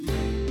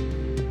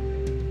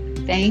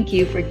Thank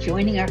you for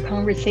joining our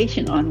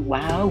conversation on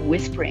Wow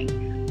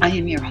Whispering. I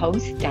am your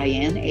host,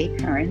 Diane A.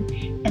 Curran,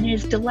 and it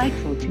is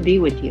delightful to be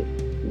with you.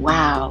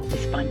 Wow is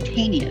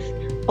spontaneous,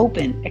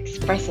 open,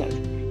 expressive.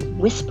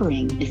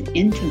 Whispering is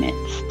intimate,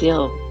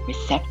 still,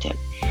 receptive.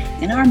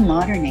 In our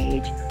modern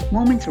age,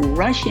 moments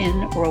rush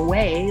in or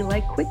away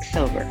like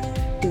quicksilver.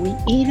 Do we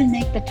even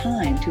make the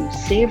time to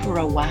savor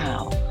a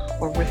wow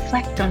or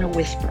reflect on a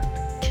whisper,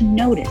 to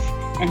notice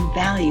and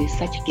value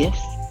such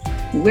gifts?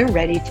 We're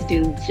ready to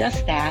do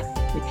just that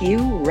with you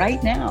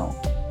right now.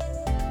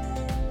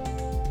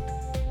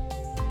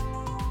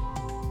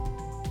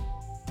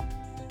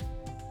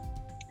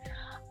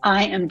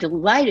 I am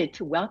delighted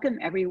to welcome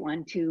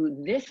everyone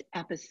to this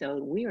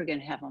episode. We are going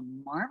to have a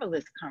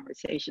marvelous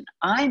conversation.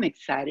 I'm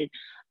excited.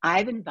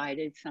 I've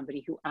invited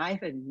somebody who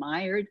I've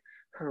admired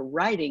her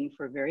writing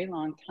for a very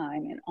long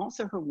time and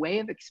also her way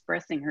of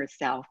expressing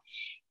herself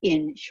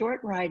in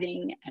short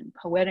writing and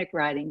poetic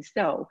writing.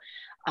 So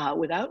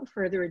without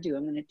further ado,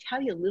 I'm going to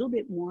tell you a little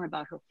bit more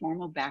about her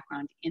formal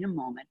background in a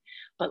moment,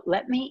 but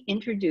let me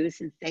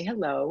introduce and say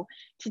hello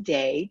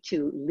today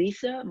to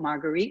Lisa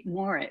Marguerite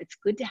Mora. It's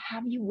good to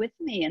have you with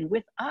me and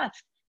with us.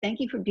 Thank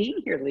you for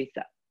being here,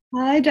 Lisa.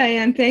 Hi,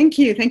 Diane. Thank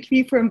you. Thank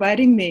you for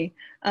inviting me.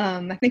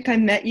 I think I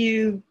met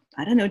you,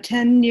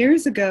 10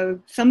 years ago,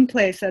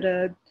 someplace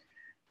I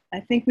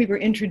think we were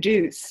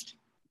introduced.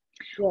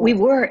 Yeah. We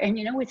were, and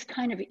you know what's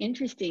kind of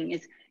interesting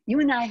is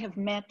you and I have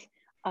met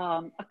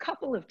a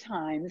couple of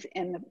times,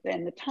 and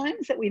the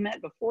times that we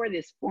met before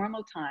this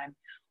formal time,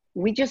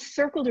 we just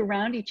circled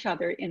around each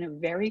other in a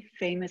very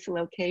famous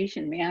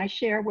location. May I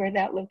share where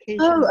that location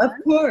was? Oh, of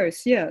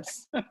course,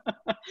 yes.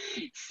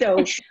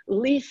 So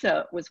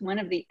Lisa was one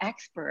of the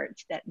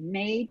experts that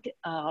made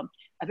a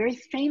very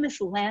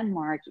famous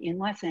landmark in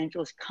Los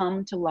Angeles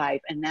come to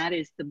life, and that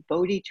is the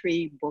Bodhi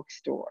Tree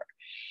Bookstore.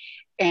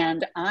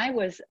 And I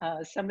was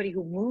somebody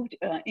who moved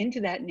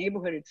into that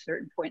neighborhood at a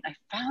certain point. I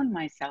found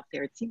myself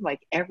there, it seemed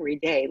like every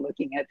day,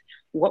 looking at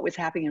what was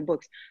happening in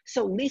books.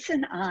 So Lisa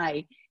and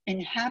I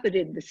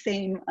inhabited the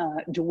same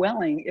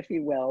dwelling, if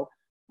you will,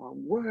 for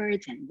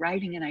words and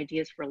writing and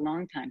ideas for a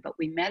long time. But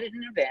we met at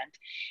an event.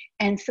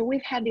 And so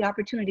we've had the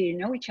opportunity to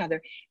know each other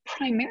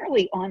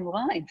primarily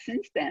online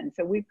since then.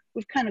 So we've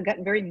kind of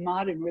gotten very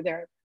modern with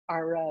our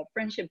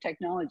friendship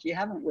technology,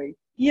 haven't we?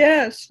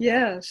 Yes.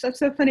 That's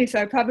so funny. So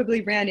I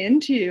probably ran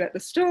into you at the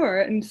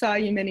store and saw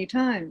you many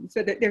times.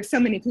 So there's so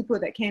many people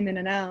that came in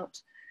and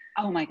out.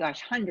 Oh my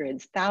gosh,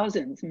 hundreds,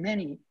 thousands,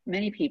 many,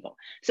 many people.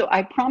 So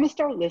I promised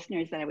our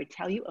listeners that I would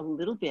tell you a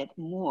little bit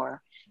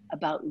more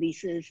about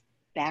Lisa's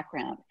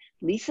background.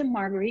 Lisa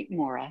Marguerite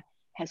Mora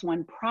has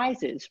won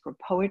prizes for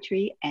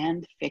poetry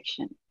and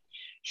fiction.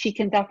 She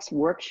conducts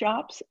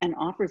workshops and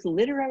offers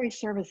literary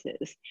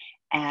services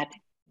at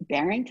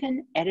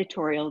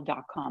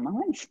barringtoneditorial.com. I'm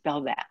going to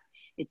spell that.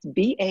 It's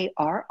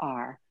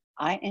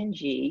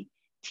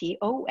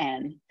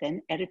BARRINGTON,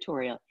 then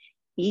editorial,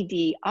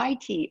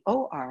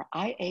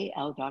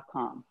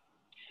 EDITORIAL.com.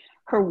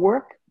 Her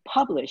work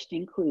published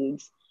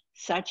includes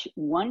such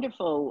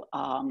wonderful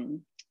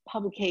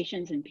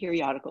publications and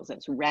periodicals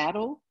as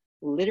Rattle,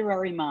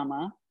 Literary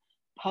Mama,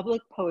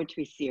 Public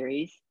Poetry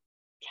Series,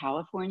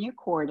 California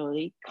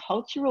Quarterly,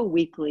 Cultural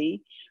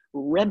Weekly,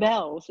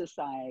 Rebel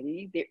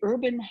Society, the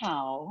Urban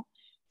Howl,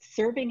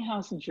 Serving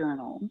House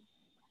Journal,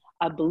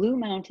 a Blue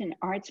Mountain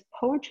Arts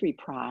Poetry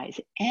Prize,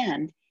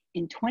 and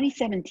in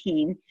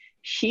 2017,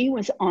 she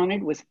was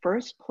honored with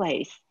first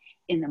place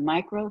in the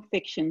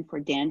microfiction for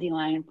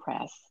Dandelion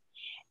Press.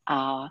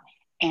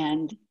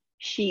 And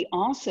she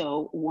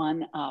also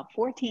won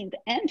 14th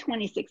and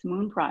 26th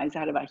Moon Prize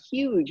out of a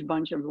huge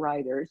bunch of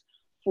writers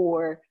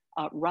for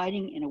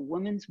writing in a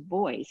woman's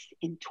voice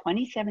in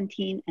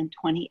 2017 and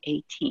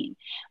 2018.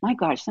 My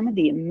gosh, some of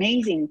the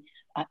amazing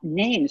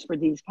names for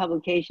these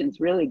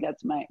publications really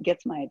gets my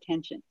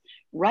attention.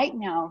 Right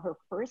now, her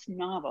first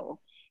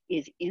novel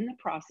is in the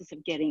process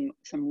of getting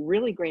some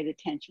really great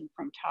attention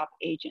from top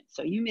agents.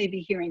 So you may be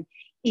hearing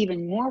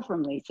even more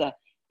from Lisa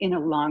in a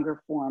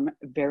longer form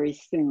very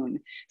soon.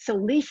 So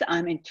Lisa,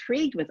 I'm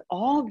intrigued with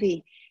all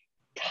the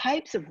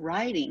types of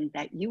writing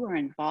that you are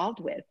involved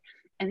with.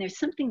 And there's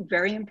something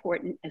very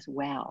important as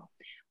well,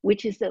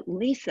 which is that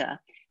Lisa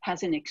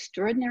has an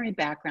extraordinary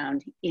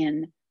background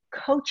in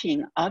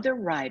coaching other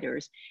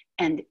writers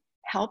and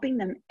helping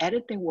them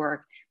edit their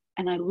work.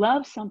 And I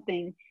love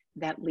something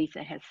that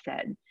Lisa has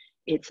said.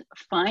 It's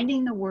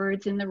finding the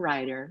words in the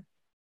writer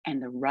and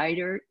the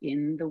writer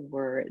in the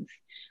words.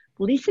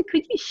 Lisa,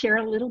 could you share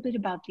a little bit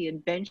about the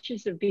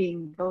adventures of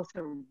being both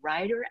a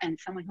writer and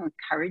someone who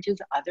encourages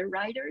other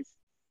writers?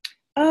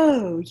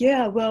 Oh,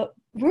 yeah. Well,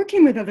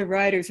 working with other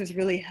writers has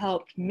really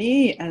helped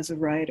me as a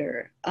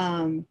writer.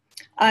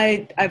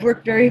 I've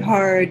worked very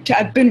hard.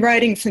 I've been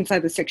writing since I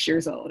was 6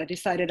 years old. I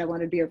decided I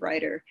wanted to be a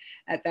writer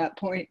at that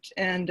point.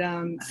 And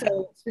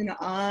so it's been an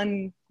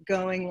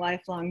ongoing,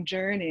 lifelong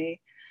journey.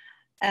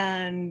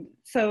 And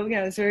so,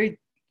 I was very,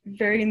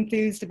 very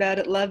enthused about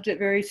it, loved it,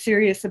 very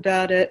serious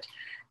about it.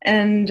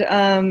 And,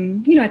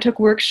 I took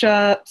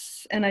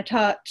workshops and I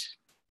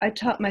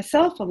taught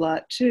myself a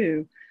lot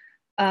too.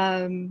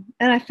 And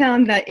I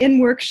found that in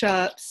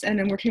workshops and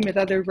in working with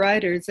other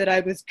writers that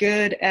I was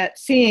good at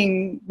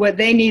seeing what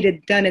they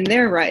needed done in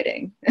their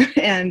writing.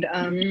 And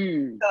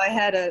so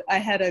I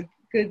had a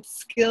good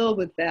skill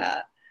with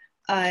that.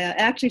 I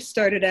actually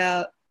started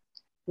out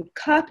with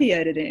copy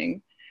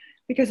editing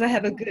because I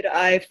have a good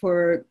eye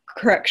for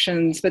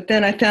corrections. But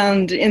then I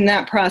found in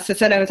that process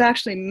that I was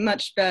actually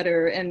much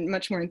better and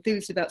much more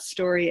enthused about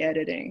story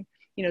editing,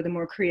 you know, the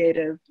more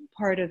creative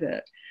part of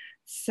it.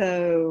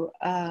 So,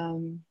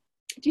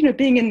 you know,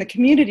 being in the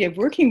community of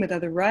working with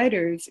other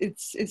writers,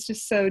 it's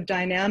just so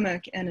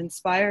dynamic and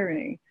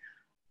inspiring.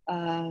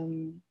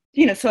 You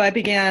know, so I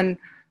began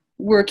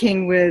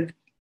working with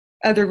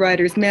other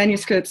writers'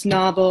 manuscripts,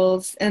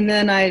 novels, and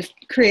then I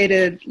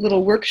created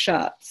little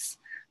workshops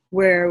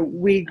where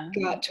we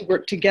got to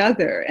work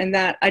together, and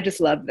that I just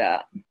love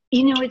that.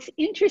 You know, it's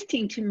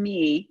interesting to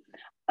me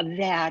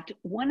that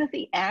one of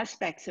the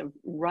aspects of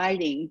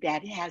writing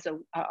that has a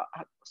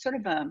sort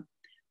of a,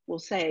 we'll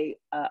say,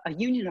 a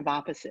union of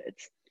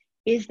opposites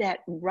is that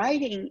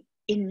writing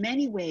in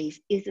many ways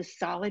is a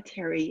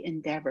solitary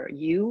endeavor.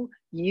 You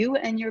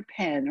and your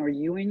pen, or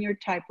you and your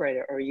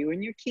typewriter, or you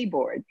and your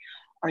keyboard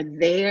are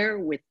there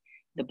with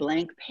the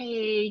blank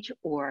page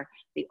or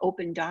the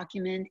open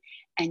document,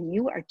 and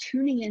you are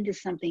tuning into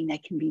something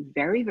that can be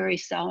very, very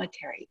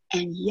solitary.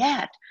 And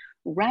yet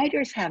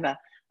writers have an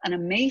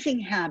amazing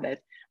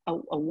habit,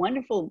 a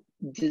wonderful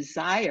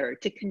desire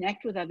to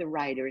connect with other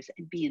writers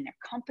and be in their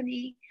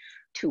company,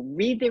 to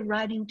read their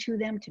writing to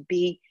them, to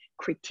be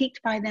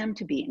critiqued by them,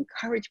 to be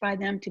encouraged by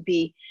them, to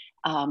be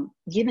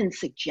given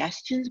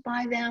suggestions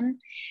by them.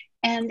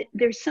 And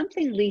there's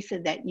something, Lisa,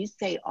 that you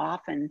say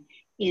often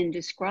in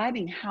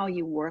describing how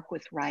you work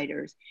with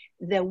writers.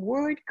 The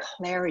word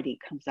clarity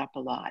comes up a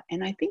lot.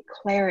 And I think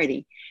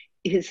clarity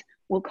is,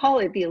 we'll call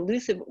it the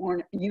elusive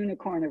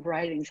unicorn of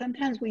writing.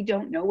 Sometimes we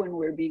don't know when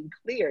we're being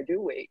clear,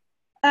 do we?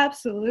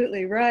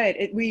 Absolutely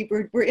right.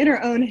 We're in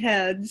our own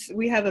heads.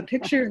 We have a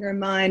picture in our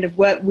mind of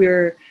what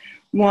we're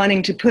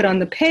wanting to put on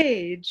the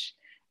page,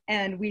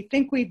 and we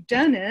think we've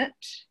done it.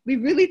 We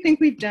really think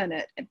we've done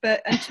it,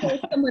 but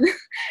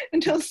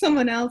until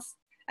someone else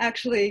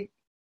actually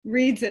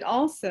reads it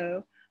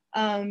also,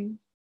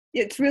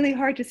 it's really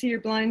hard to see your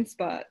blind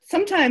spot.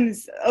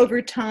 Sometimes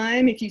over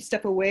time, if you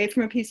step away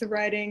from a piece of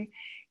writing,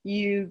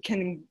 you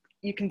can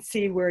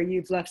see where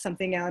you've left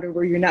something out or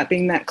where you're not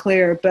being that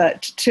clear.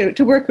 But to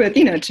work with,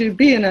 you know, to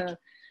be in a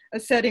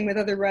setting with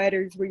other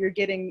writers where you're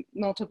getting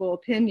multiple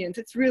opinions,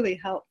 it's really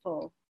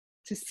helpful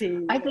to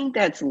see. I think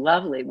that's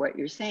lovely what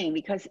you're saying,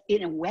 because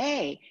in a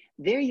way,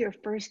 they're your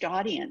first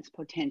audience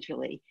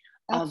potentially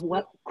of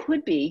what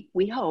could be,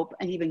 we hope,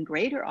 an even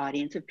greater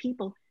audience of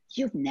people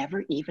you've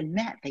never even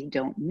met. They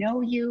don't know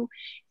you.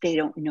 They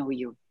don't know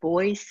your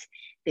voice.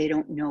 They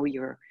don't know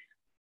your,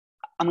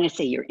 I'm going to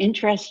say, your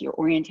interests, your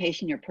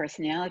orientation, your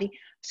personality.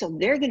 So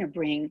they're going to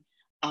bring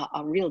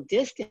a real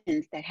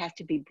distance that has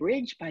to be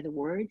bridged by the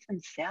words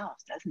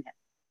themselves, doesn't it?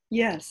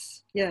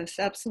 Yes, yes,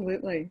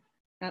 absolutely.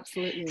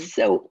 Absolutely.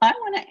 So I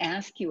want to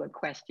ask you a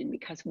question,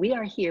 because we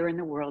are here in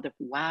the world of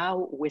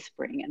wow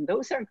whispering. And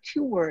those are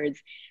two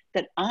words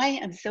that I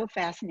am so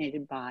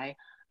fascinated by.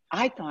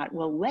 I thought,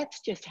 well,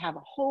 let's just have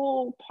a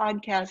whole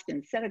podcast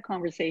and set of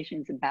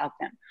conversations about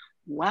them.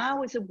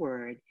 Wow is a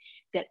word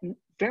that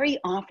very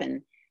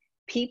often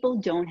people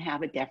don't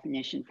have a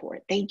definition for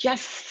it. They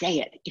just say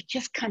it. It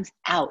just comes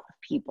out of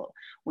people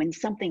when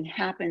something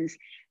happens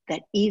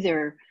that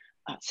either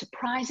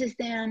surprises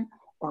them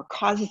or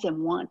causes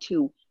them want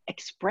to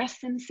express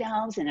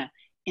themselves in a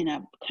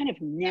kind of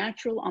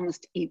natural,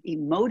 almost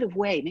emotive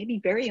way,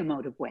 maybe very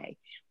emotive way.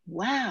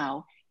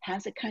 Wow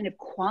has a kind of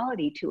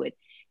quality to it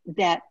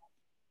that,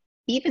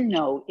 even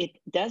though it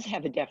does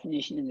have a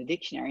definition in the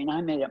dictionary, and I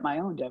made up my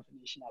own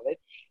definition of it,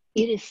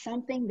 it is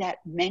something that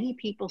many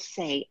people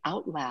say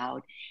out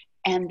loud,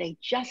 and they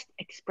just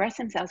express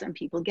themselves, and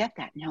people get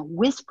that. Now,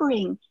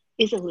 whispering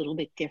is a little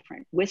bit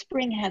different.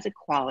 Whispering has a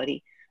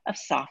quality of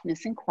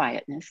softness and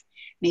quietness,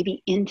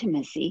 maybe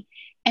intimacy,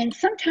 and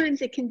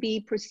sometimes it can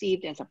be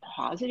perceived as a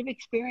positive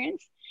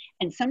experience,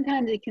 and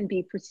sometimes it can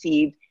be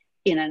perceived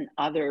in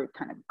another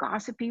kind of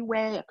gossipy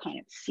way, a kind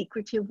of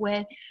secretive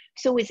way.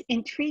 So it's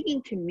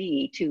intriguing to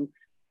me to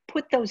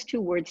put those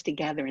two words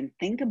together and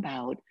think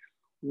about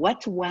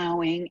what's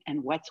wowing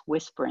and what's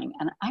whispering.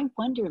 And I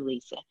wonder,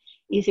 Lisa,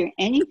 is there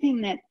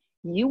anything that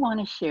you want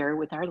to share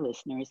with our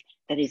listeners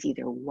that is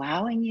either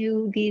wowing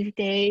you these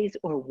days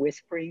or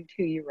whispering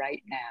to you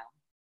right now?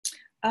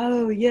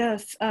 Oh,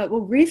 yes. Well,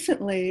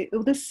 recently,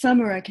 this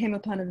summer, I came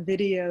upon a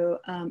video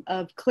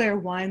of Claire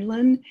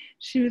Wineland.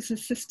 She was a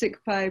cystic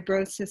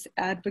fibrosis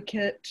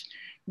advocate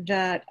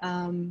that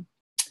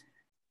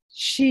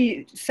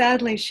she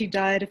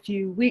died a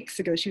few weeks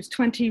ago. She was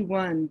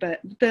 21,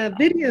 but the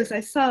videos I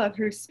saw of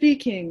her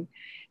speaking,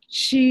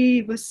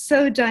 she was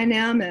so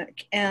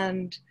dynamic.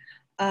 And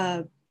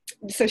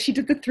so she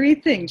did the three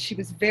things. She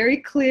was very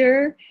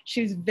clear,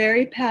 she was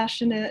very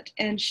passionate,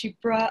 and she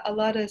brought a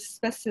lot of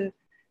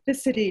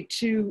specificity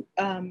to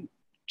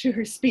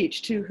her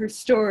speech, to her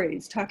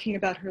stories, talking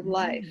about her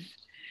life.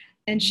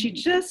 And she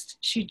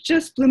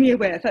just blew me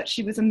away. I thought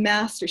she was a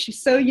master.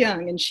 She's so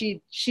young, and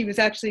she was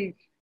actually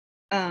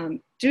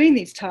doing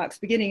these talks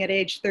beginning at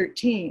age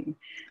 13.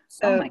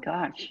 So, oh my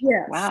gosh!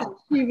 Yeah, wow. So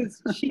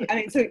I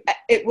mean, so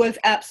it was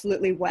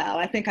absolutely wow.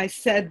 I think I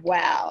said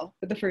wow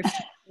for the first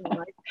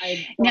time.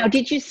 Now,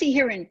 did you see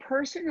her in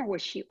person, or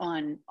was she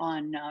on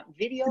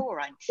video or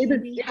on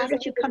TV? How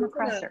did you come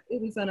across her?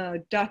 It was on a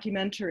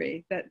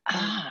documentary that.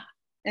 Ah.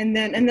 And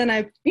then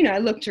I, I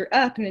looked her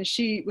up, and then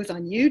she was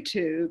on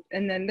YouTube,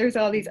 and then there's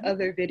all these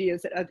other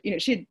videos that,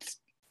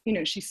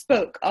 she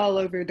spoke all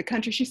over the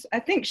country. I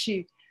think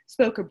she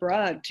spoke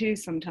abroad too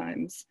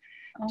sometimes.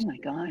 Oh my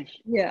gosh.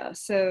 Yeah,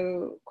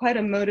 so quite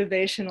a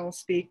motivational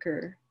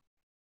speaker.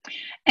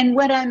 And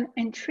what I'm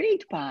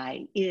intrigued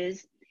by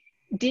is,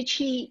 did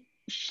she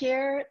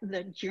share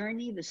the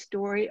journey, the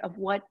story of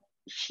what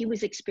she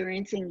was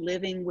experiencing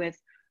living with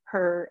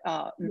her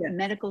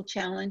medical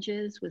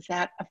challenges? Was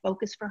that a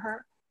focus for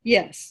her?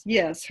 Yes,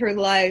 her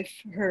life,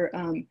 her,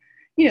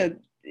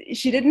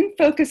 she didn't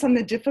focus on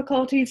the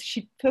difficulties,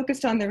 she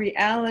focused on the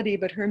reality,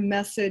 but her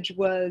message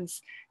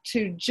was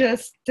to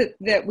just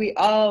that we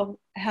all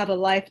have a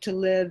life to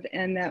live,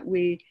 and that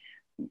we,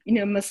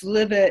 must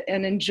live it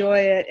and enjoy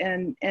it,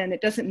 and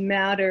it doesn't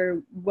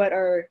matter what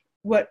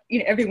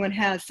everyone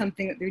has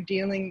something that they're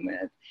dealing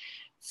with.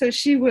 So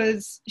she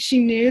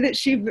knew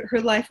that her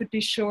life would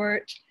be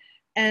short,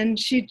 and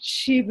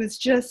she was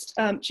just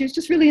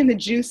really in the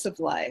juice of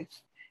life,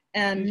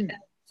 and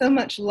so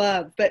much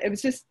love. But it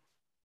was just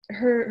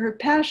her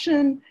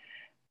passion,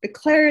 the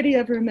clarity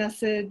of her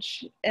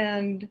message,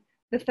 and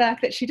the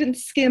fact that she didn't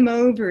skim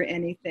over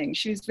anything.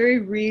 She was very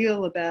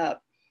real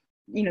about,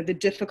 the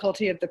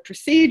difficulty of the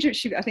procedure.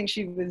 I think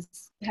she was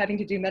having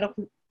to do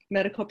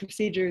medical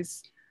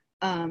procedures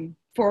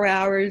 4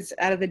 hours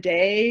out of the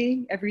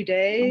day, every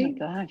day. Oh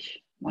my gosh.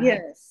 Wow.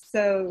 Yes.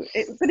 So,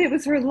 but it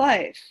was her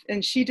life,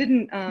 and she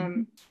didn't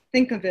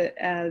think of it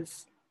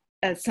as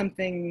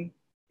something.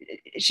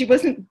 She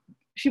wasn't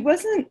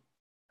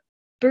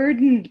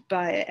burdened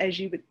by it as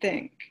you would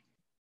think.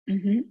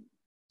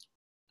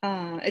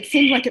 It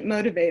seemed like it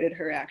motivated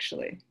her,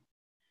 actually.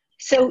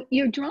 So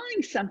you're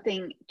drawing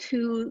something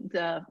to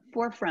the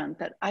forefront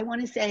that I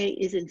want to say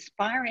is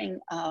inspiring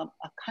a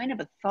kind of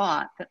a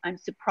thought that I'm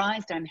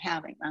surprised I'm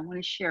having. I want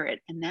to share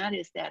it. And that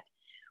is that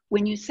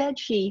when you said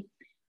she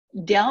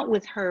dealt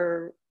with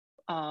her,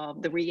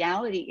 the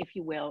reality, if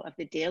you will, of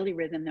the daily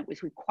rhythm that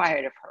was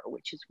required of her,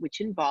 which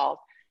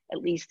involved,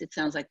 at least it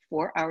sounds like,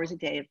 4 hours a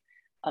day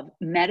of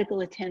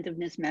medical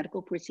attentiveness,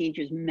 medical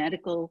procedures,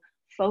 medical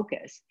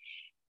focus.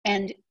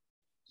 And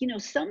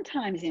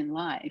sometimes in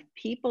life,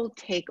 people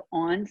take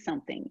on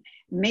something,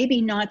 maybe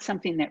not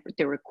something that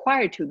they're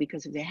required to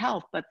because of their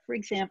health, but for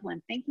example,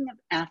 I'm thinking of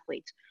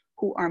athletes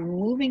who are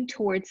moving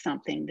towards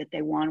something that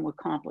they want to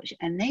accomplish,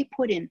 and they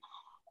put in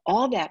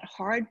all that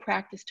hard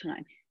practice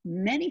time,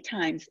 many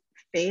times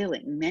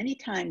failing, many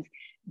times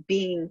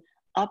being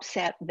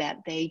upset that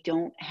they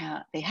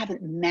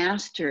haven't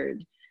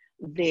mastered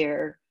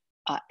their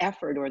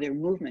effort or their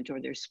movement or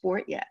their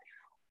sport yet.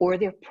 Or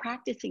they're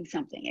practicing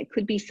something. It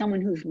could be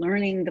someone who's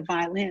learning the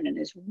violin and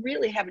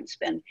haven't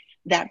spent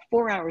that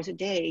 4 hours a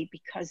day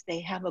because they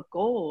have a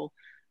goal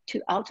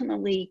to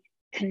ultimately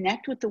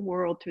connect with the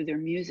world through their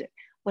music.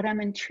 What I'm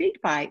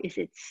intrigued by is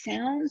it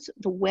sounds,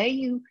 the way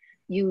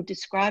you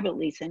describe it,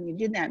 Lisa, and you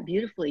did that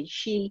beautifully.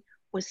 She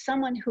was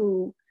someone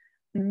who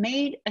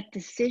made a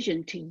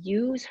decision to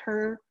use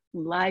her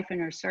life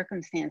and her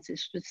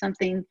circumstances for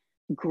something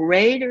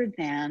greater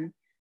than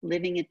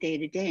living it day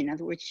to day. In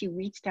other words, she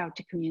reached out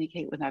to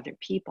communicate with other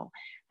people.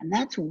 And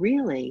that's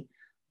really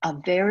a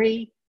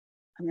very,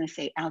 I'm going to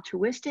say,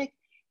 altruistic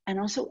and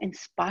also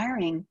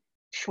inspiring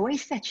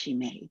choice that she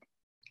made.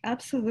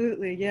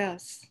 Absolutely,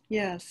 yes.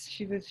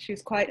 She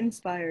was quite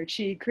inspired.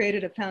 She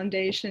created a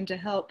foundation to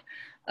help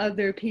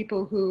other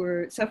people who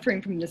were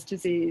suffering from this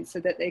disease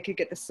so that they could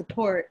get the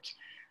support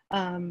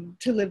to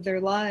live their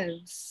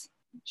lives.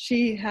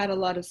 She had a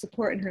lot of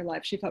support in her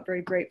life. She felt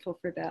very grateful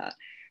for that.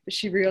 But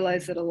she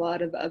realized that a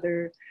lot of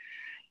other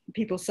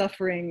people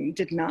suffering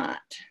did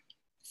not.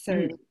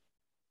 So,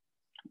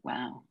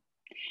 wow.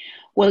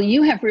 Well,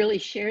 you have really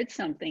shared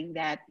something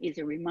that is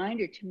a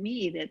reminder to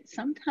me that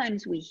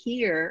sometimes we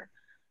hear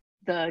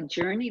the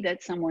journey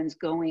that someone's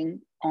going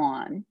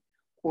on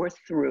or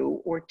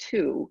through or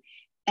to,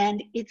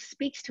 and it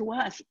speaks to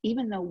us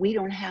even though we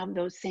don't have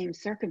those same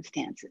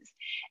circumstances.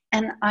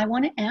 And I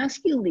want to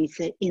ask you,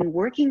 Lisa, in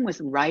working with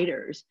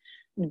writers,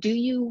 do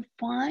you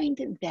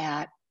find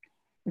that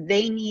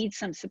they need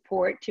some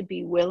support to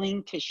be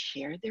willing to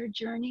share their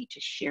journey, to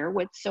share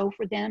what's so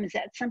for them? Is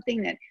that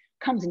something that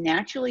comes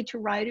naturally to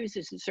writers?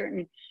 Is a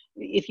certain,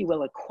 if you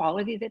will, a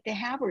quality that they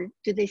have, or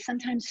do they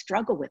sometimes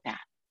struggle with that?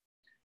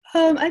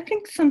 I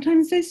think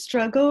sometimes they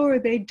struggle or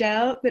they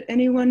doubt that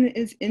anyone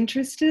is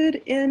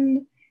interested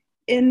in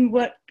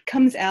what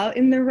comes out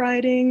in their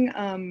writing,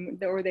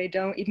 or they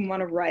don't even want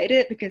to write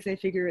it because they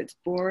figure it's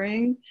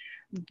boring.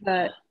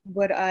 But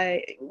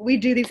we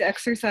do these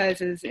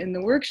exercises in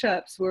the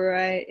workshops where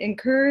I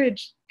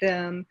encourage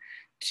them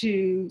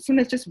to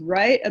sometimes just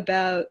write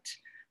about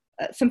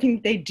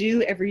something they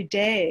do every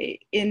day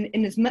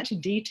in as much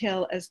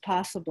detail as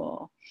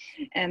possible.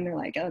 And they're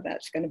like, oh,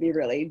 that's going to be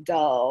really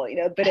dull, you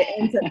know, but it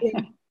ends up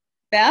being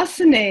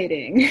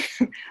fascinating.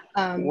 There's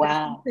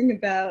something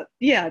about,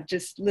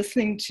 just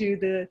listening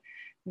to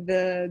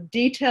the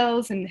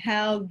details and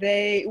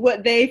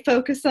what they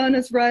focus on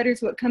as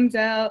writers, what comes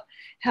out,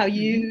 how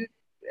you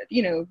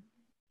know,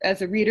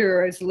 as a reader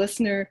or as a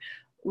listener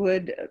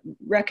would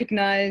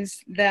recognize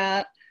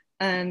that,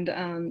 and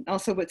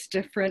also what's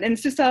different. And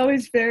it's just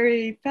always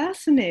very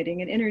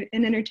fascinating and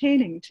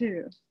entertaining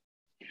too.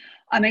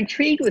 I'm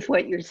intrigued with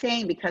what you're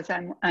saying, because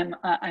I'm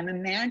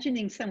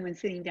imagining someone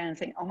sitting down and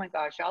saying, oh my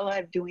gosh, all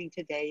I'm doing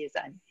today is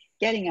I'm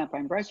getting up,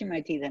 I'm brushing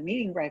my teeth, I'm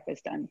eating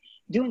breakfast, I'm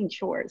doing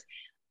chores.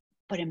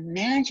 But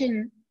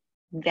imagine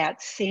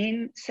that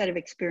same set of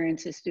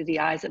experiences through the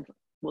eyes of,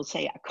 we'll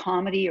say, a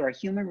comedy or a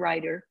human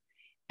writer,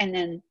 and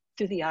then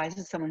through the eyes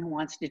of someone who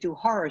wants to do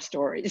horror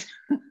stories.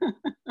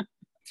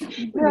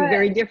 Right.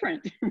 Very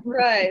different.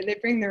 Right. They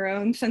bring their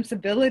own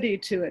sensibility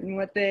to it, and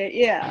what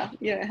they,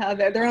 how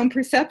their own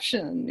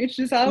perception, which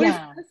is always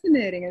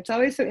fascinating. It's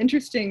always so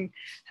interesting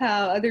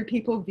how other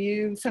people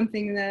view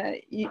something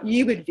that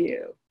you would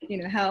view, you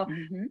know, how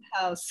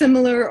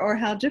similar or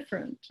how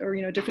different, or,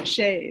 you know, different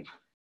shade.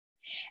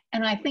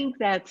 And I think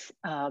that's,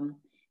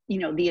 you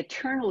know, the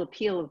eternal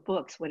appeal of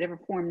books, whatever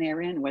form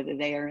they're in, whether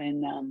they are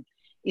in,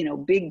 you know,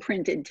 big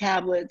printed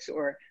tablets,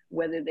 or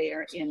whether they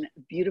are in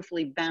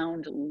beautifully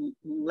bound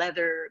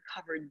leather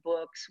covered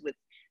books with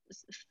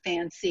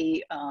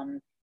fancy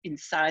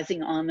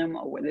incising on them,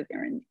 or whether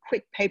they're in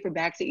quick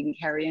paperbacks that you can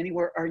carry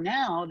anywhere, or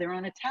now they're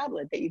on a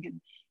tablet that you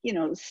can, you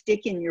know,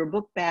 stick in your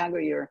book bag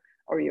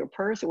or your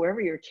purse or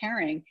wherever you're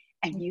carrying,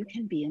 and you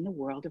can be in the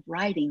world of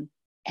writing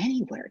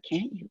anywhere,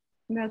 can't you?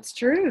 That's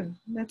true.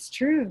 That's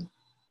true.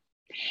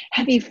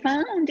 Have you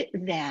found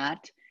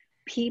that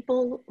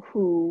people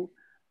who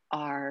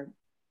are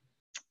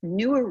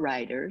newer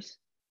writers,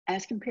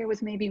 as compared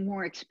with maybe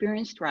more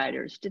experienced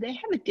writers, do they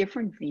have a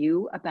different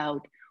view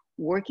about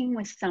working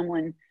with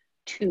someone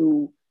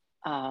to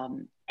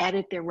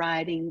edit their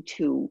writing,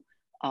 to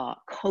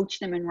coach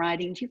them in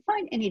writing? Do you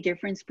find any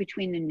difference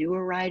between the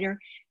newer writer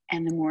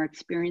and the more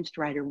experienced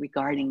writer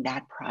regarding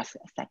that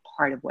process, that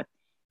part of what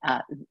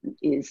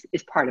is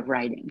part of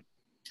writing?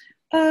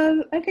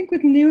 I think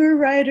with newer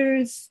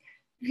writers,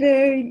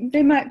 they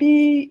might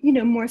be, you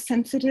know, more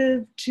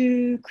sensitive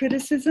to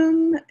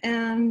criticism,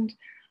 and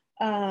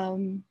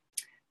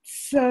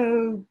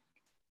so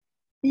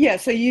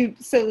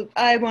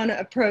I want to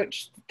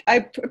approach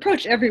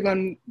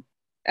everyone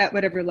at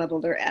whatever level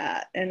they're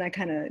at, and I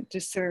kind of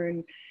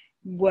discern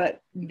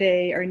what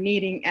they are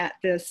needing at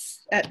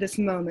this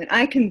moment.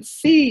 I can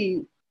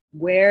see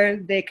where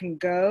they can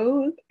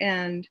go,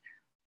 and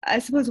I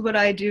suppose what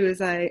I do is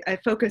I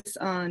focus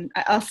on,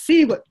 I'll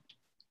see what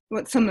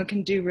someone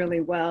can do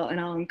really well, and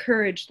I'll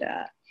encourage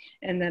that.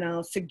 And then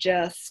I'll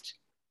suggest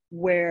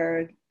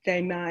where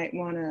they might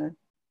want to,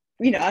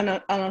 you know,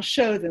 and I'll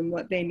show them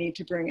what they need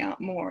to bring out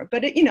more.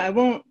 But it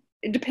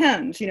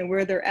depends, you know,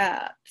 where they're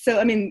at. So,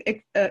 I mean,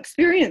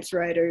 experienced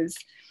writers,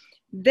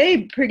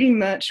 they pretty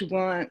much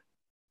want,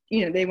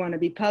 you know, they want to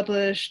be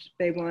published.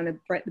 They want to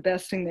write the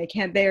best thing they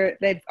can.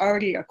 They've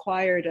already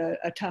acquired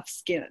a tough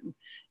skin,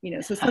 you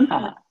know, so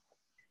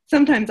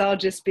sometimes I'll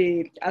just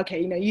be,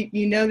 okay, you know,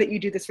 you know that you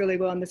do this really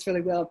well and this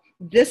really well.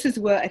 This is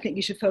what I think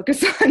you should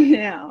focus on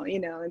now, you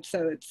know, and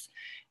so it's,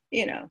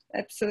 you know,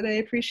 so they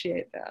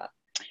appreciate that.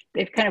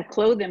 They've kind of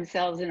clothed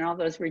themselves in all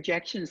those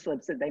rejection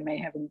slips that they may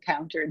have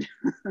encountered.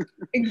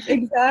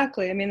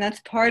 Exactly. I mean,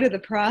 that's part of the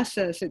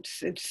process.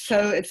 It's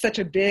such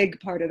a big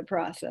part of the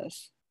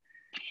process.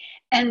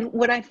 And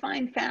what I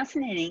find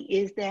fascinating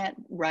is that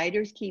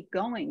writers keep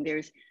going.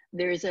 There's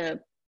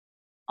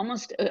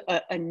almost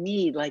a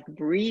need, like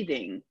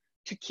breathing,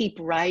 to keep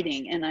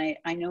writing. And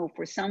I know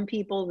for some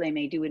people, they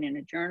may do it in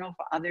a journal.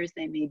 For others,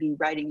 they may be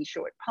writing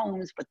short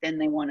poems, but then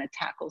they want to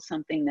tackle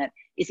something that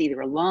is either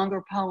a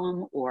longer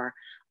poem or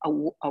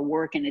a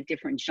work in a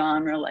different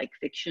genre, like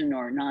fiction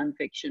or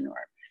nonfiction.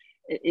 Or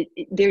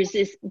there's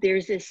this,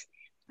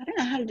 I don't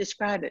know how to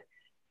describe it,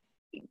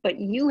 but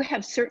you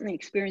have certainly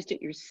experienced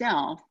it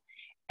yourself.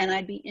 And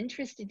I'd be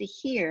interested to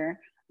hear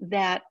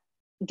that,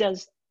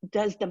 does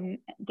the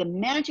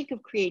magic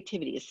of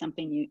creativity, is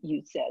something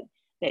you said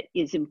that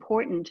is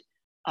important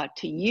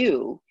to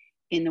you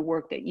in the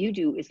work that you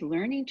do, is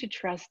learning to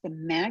trust the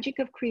magic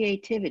of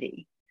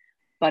creativity,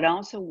 but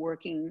also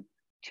working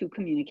to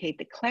communicate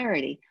the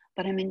clarity.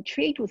 But I'm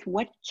intrigued with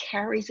what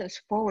carries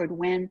us forward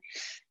when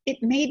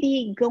it may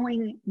be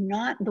going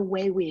not the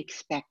way we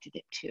expected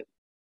it to.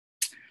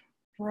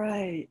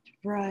 Right.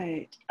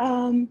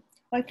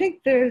 I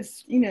think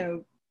there's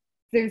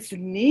a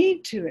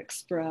need to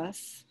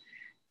express,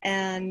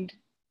 and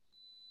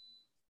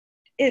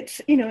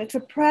it's a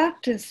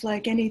practice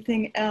like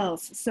anything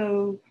else.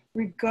 So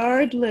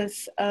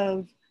regardless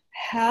of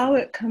how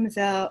it comes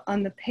out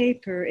on the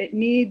paper, it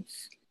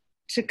needs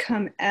to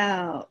come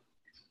out.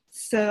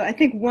 So I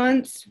think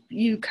once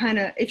you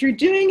if you're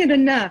doing it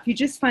enough, you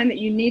just find that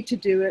you need to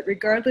do it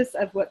regardless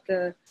of what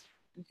the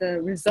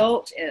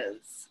result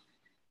is.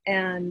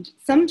 And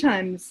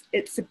sometimes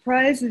it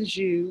surprises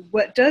you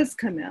what does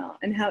come out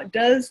and how it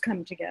does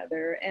come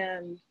together.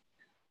 And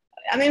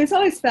I mean, it's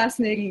always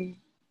fascinating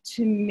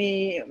to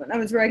me when I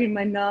was writing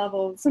my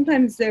novel.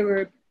 Sometimes there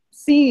were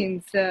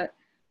scenes that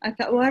I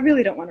thought, well, I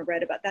really don't want to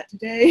write about that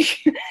today.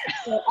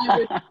 So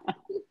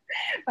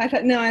I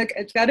thought, no,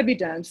 it's got to be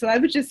done. So I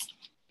would just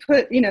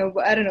put, I don't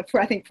know,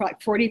 I think for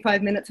like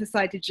 45 minutes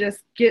aside to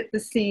just get the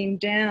scene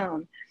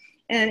down.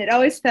 And it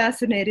always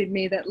fascinated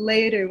me that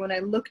later when I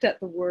looked at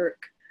the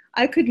work,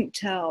 I couldn't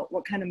tell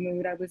what kind of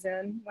mood I was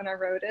in when I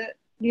wrote it.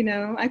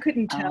 I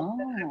couldn't tell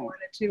that I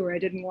wanted to or I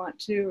didn't want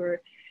to,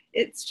 or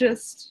it's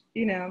just,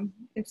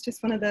 it's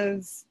just one of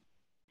those,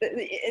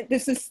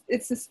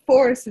 it's this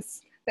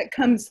force that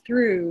comes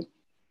through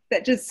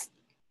that just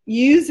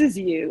uses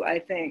you, I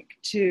think,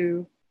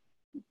 to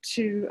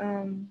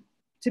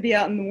be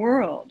out in the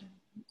world.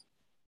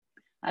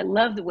 I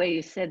love the way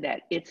you said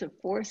that. It's a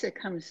force that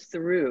comes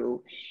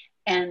through.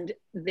 And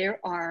there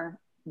are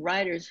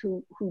writers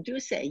who do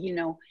say,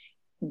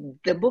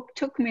 the book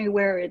took me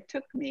where it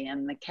took me,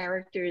 and the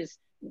characters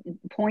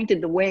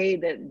pointed the way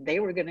that they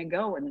were going to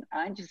go, and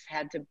I just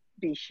had to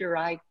be sure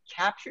I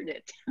captured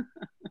it.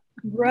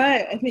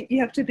 Right. I think you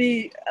have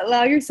to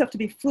allow yourself to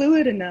be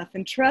fluid enough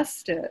and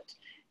trust it,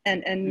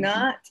 and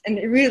not, and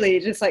really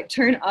just like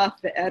turn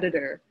off the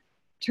editor,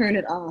 turn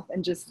it off,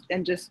 and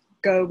just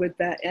go with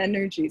that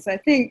energy. So I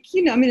think,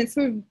 it's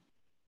sort of,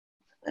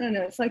 I don't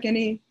know, it's like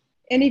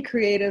any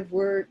creative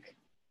work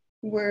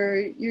where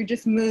you're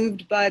just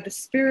moved by the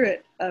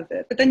spirit of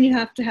it, but then you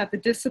have to have the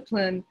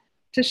discipline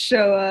to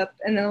show up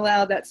and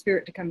allow that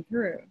spirit to come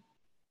through.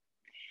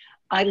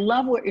 I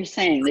love what you're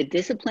saying, the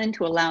discipline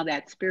to allow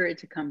that spirit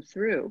to come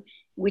through,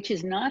 which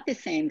is not the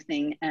same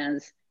thing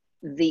as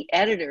the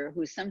editor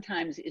who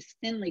sometimes is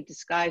thinly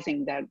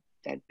disguising that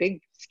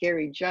big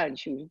scary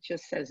judge who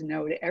just says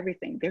no to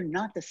everything. They're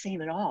not the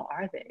same at all,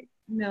 are they?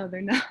 No, they're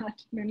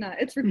not. They're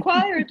not. It's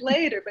required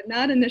later, but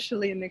not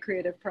initially in the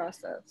creative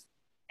process.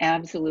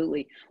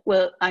 Absolutely.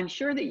 Well, I'm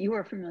sure that you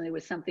are familiar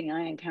with something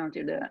I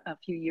encountered a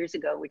few years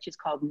ago, which is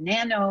called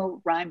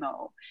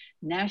NaNoWriMo,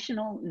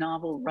 National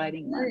Novel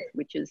Writing Month,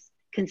 which is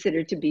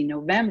considered to be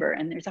November.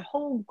 And there's a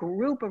whole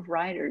group of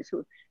writers who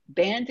have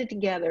banded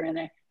together in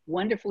a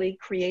wonderfully,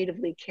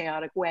 creatively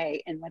chaotic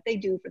way. And what they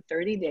do for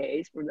 30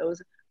 days, for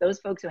those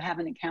folks who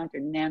haven't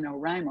encountered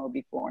NaNoWriMo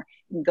before,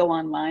 you can go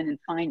online and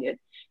find it,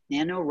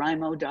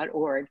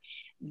 nanowrimo.org.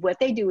 What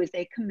they do is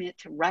they commit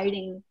to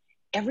writing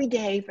every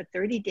day for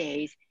 30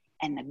 days.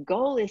 And the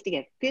goal is to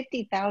get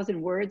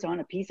 50,000 words on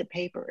a piece of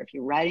paper if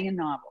you're writing a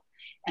novel.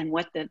 And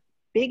what the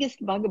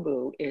biggest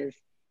bugaboo is,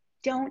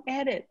 don't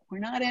edit. We're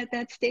not at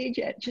that stage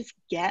yet. Just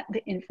get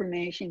the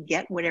information,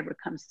 get whatever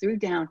comes through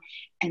down,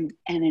 and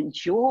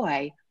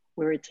enjoy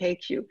where it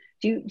takes you.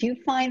 Do you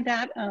find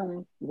that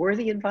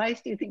worthy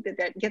advice? Do you think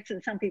that gets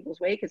in some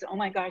people's way? Because, oh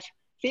my gosh,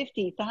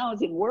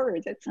 50,000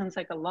 words, that sounds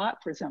like a lot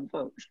for some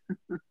folks.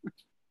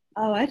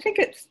 Oh, I think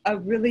it's a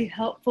really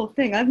helpful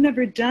thing. I've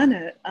never done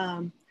it.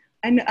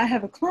 I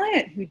have a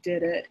client who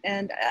did it,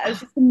 and I was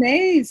just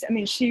amazed. I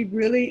mean, she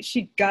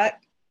got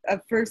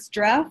a first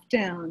draft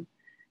down.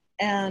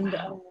 And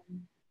wow.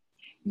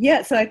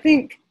 So I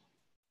think,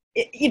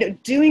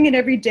 doing it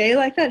every day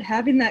like that,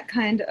 having that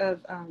kind of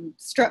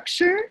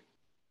structure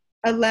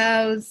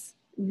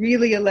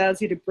really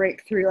allows you to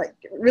break through, like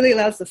it really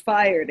allows the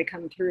fire to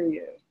come through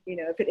you.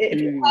 If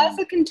it has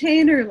a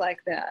container like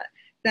that,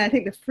 then I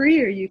think the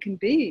freer you can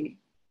be.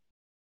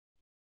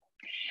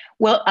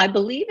 Well, I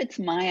believe it's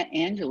Maya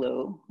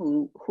Angelou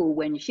who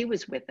when she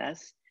was with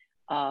us,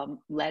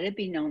 let it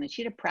be known that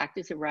she had a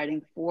practice of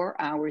writing 4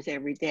 hours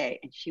every day,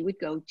 and she would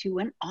go to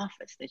an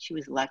office that she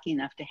was lucky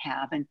enough to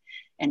have,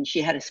 and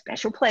she had a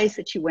special place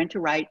that she went to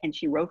write, and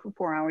she wrote for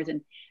 4 hours,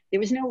 and there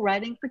was no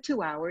writing for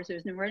 2 hours, there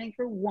was no writing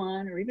for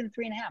 1 or even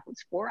 3.5, it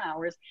was 4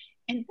 hours,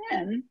 and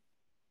then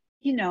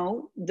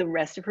the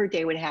rest of her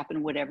day would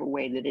happen whatever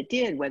way that it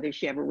did. Whether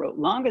she ever wrote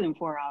longer than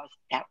 4 hours,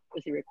 that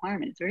was the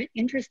requirement. It's a very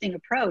interesting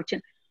approach,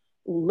 and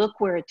look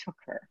where it took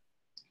her.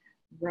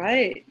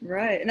 Right.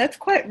 And that's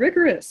quite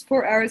rigorous,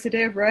 4 hours a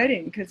day of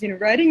writing, because,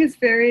 writing is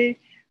very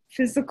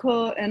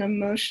physical and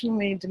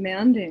emotionally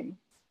demanding.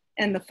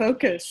 And the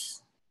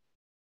focus,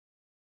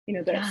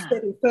 that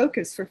steady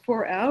focus for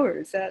 4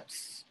 hours,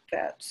 that's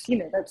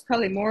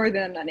probably more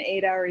than an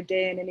 8-hour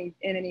day in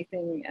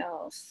anything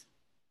else.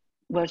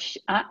 Well,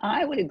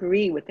 I would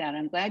agree with that.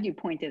 I'm glad you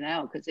pointed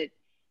out, because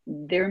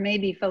there may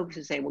be folks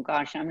who say, well,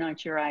 gosh, I'm not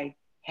sure I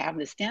have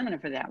the stamina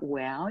for that.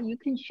 Well, you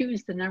can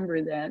choose the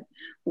number that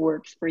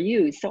works for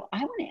you. So I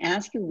want to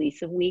ask you,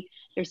 Lisa,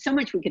 there's so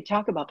much we could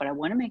talk about, but I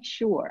want to make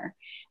sure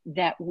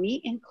that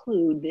we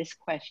include this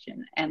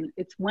question. And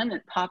it's one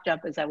that popped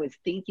up as I was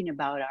thinking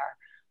about our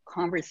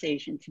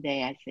conversation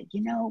today. I said,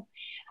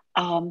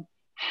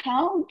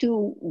 how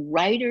do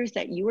writers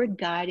that you are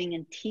guiding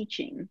and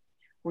teaching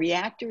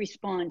react or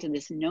respond to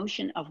this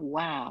notion of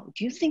wow?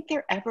 Do you think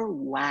they're ever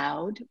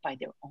wowed by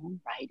their own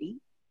writing?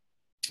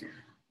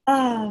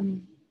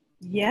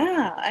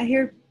 Yeah, I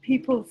hear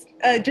people,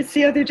 just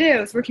the other day I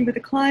was working with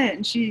a client,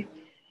 and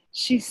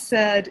she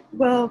said,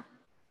 well,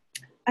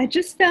 I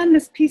just found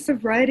this piece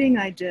of writing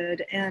I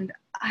did, and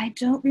I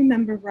don't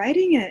remember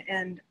writing it.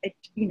 And it,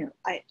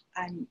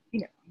 I'm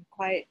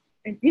quite,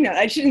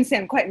 I shouldn't say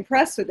I'm quite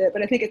impressed with it,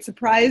 but I think it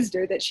surprised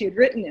her that she had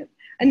written it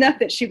enough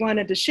that she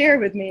wanted to share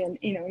with me and,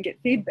 and get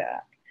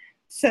feedback.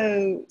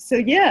 So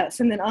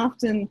yes. And then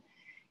often,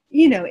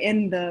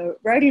 in the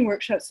writing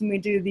workshops, when we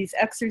do these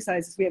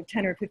exercises, we have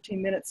 10 or 15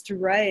 minutes to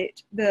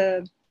write.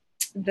 The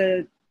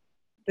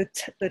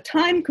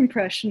time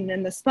compression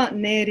and the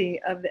spontaneity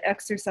of the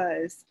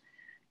exercise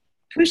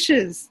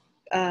pushes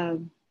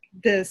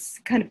this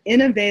kind of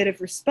innovative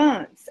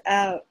response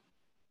out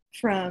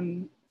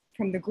from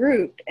the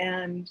group,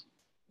 and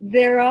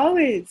they're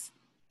always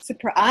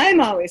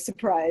I'm always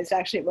surprised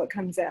actually at what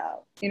comes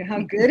out. How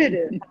good it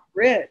is, how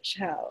rich,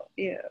 how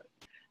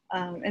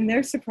and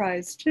they're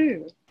surprised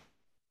too.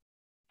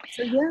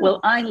 So yeah. Well,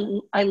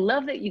 I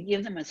love that you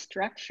give them a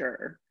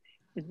structure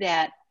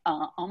that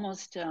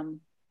almost,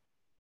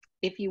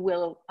 if you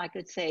will, I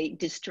could say,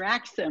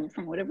 distracts them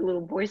from whatever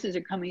little voices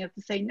are coming up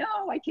to say,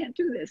 no, I can't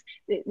do this.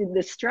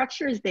 The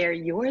structure is there,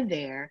 you're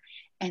there,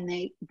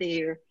 and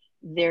they're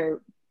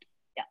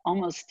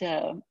almost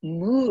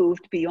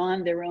moved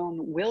beyond their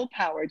own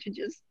willpower to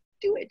just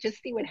do it,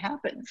 just see what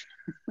happens.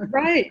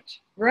 Right.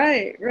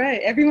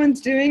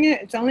 Everyone's doing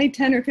it. It's only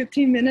 10 or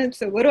 15 minutes,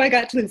 so what do I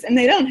got to lose? And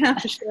they don't have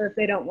to share if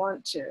they don't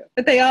want to,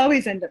 but they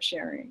always end up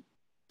sharing.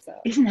 So.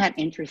 Isn't that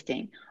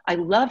interesting? I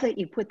love that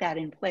you put that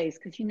in place,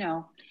 because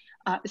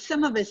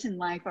some of us in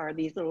life are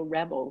these little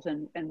rebels,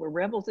 and we're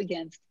rebels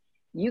against,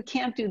 you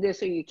can't do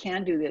this or you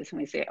can do this.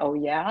 And we say, oh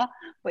yeah,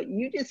 but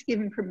you just give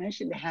them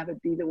permission to have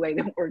it be the way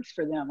that works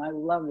for them. I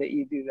love that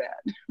you do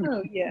that.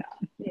 Oh yeah.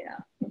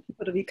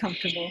 It'll be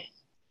comfortable.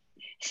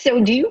 So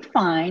do you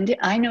find,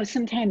 I know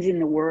sometimes in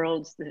the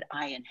worlds that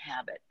I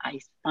inhabit, I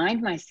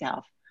find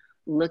myself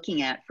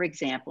looking at, for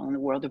example, in the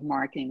world of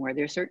marketing, where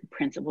there are certain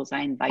principles I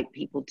invite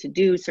people to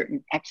do,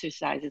 certain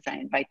exercises I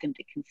invite them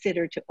to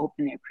consider to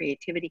open their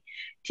creativity.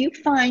 Do you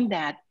find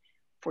that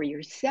for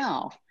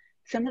yourself,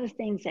 some of the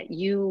things that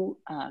you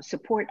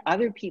support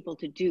other people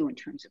to do in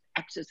terms of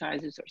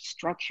exercises or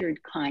structured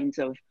kinds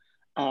of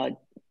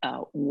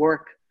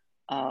work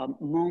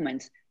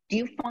moments, do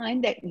you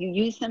find that you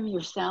use them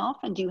yourself?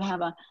 And do you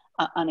have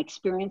an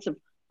experience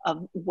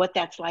of what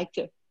that's like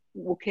to,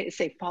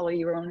 say, follow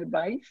your own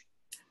advice?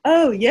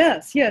 Oh,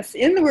 yes.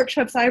 In the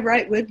workshops, I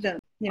write with them.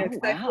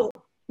 Wow.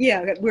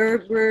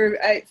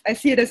 I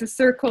see it as a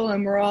circle,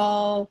 and we're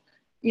all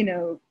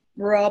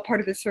part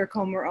of the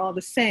circle, and we're all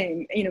the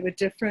same, with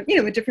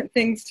different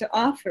things to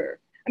offer.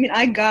 I mean,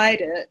 I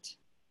guide it,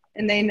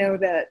 and they know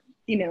that,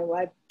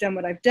 I've done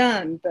what I've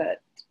done,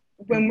 but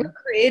when we're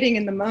creating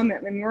in the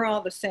moment, when we're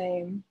all the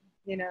same,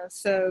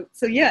 so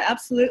yeah,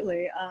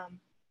 absolutely.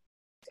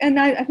 And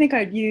I think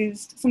I'd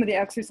used some of the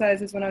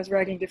exercises when I was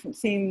writing different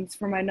scenes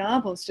for my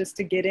novels, just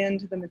to get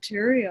into the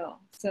material.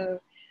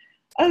 So,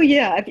 oh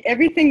yeah,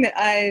 everything that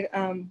I've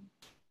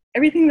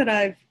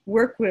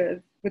worked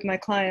with my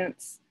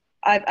clients,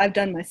 I've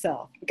done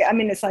myself. I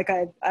mean, it's like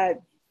I've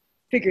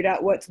figured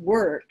out what's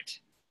worked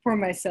for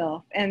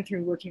myself and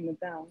through working with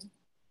them.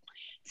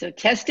 So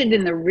tested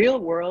in the real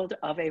world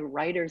of a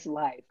writer's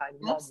life. I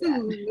love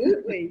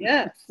Absolutely.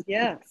 that.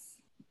 Yes.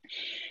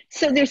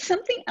 So there's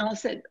something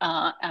else that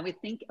I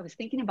was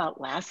thinking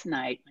about last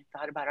night. I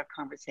thought about our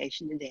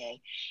conversation today,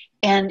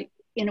 and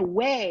in a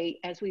way,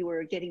 as we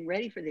were getting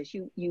ready for this,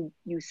 you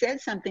said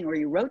something, or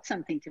you wrote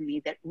something to me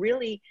that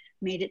really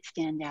made it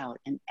stand out,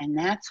 and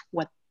that's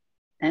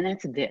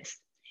this.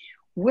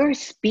 We're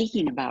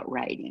speaking about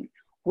writing.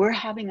 We're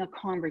having a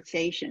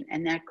conversation,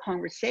 and that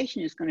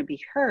conversation is going to be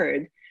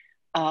heard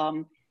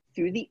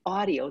through the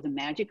audio, the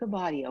magic of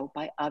audio,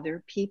 by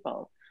other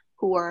people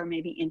who are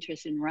maybe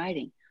interested in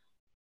writing.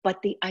 But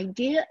the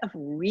idea of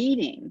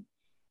reading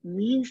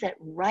means that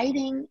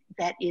writing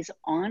that is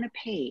on a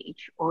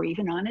page, or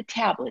even on a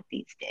tablet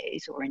these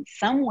days, or in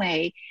some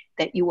way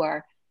that you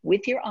are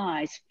with your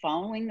eyes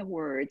following the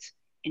words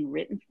in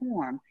written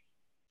form,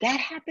 that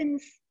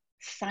happens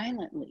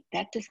silently.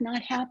 That does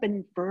not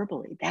happen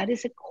verbally. That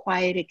is a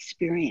quiet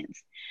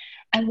experience.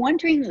 I'm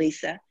wondering,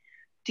 Lisa,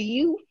 do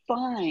you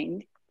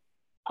find,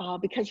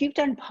 because you've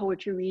done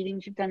poetry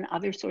readings, you've done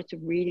other sorts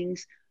of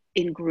readings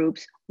in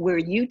groups, where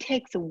you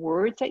take the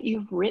words that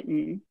you've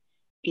written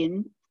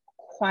in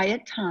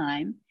quiet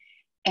time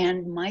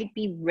and might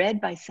be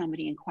read by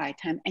somebody in quiet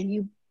time, and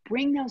you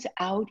bring those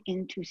out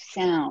into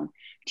sound?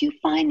 Do you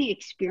find the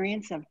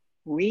experience of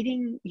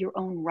reading your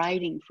own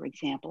writing, for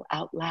example,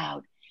 out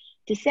loud,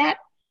 does that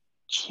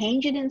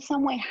change it in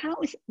some way?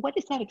 What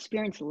is that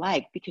experience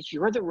like? Because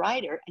you're the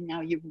writer and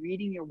now you're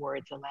reading your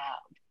words aloud.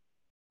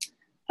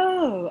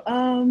 Oh,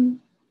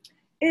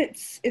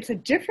 it's a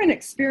different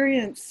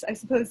experience, I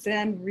suppose,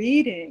 than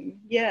reading.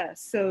 Yeah.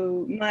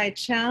 So my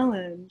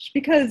challenge,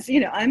 because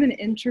I'm an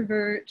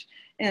introvert,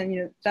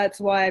 and that's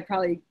why I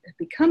probably have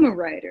become a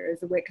writer,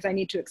 as a way, because I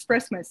need to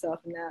express myself,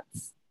 and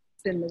that's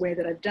been the way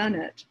that I've done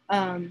it.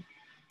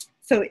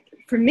 So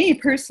for me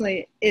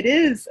personally, it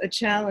is a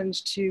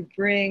challenge to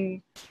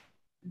bring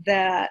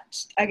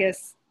that, I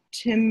guess,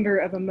 timbre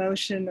of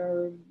emotion,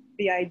 or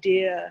the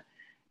idea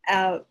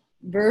out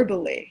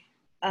verbally.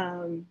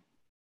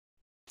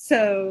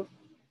 So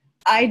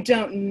I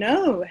don't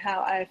know how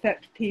I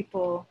affect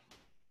people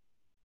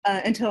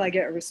until I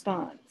get a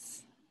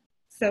response.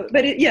 So,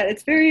 but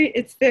it's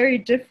very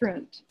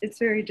different. It's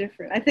very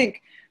different. I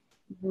think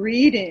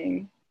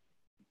reading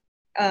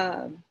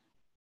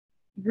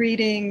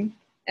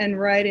and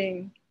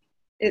writing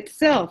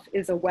itself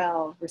is a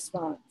wow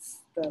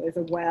response, though, is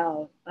a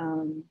wow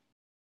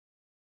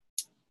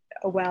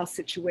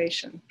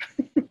situation.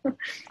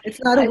 It's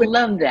not I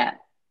love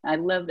that. I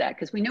love that,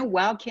 because we know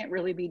wow can't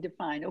really be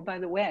defined. Oh, by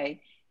the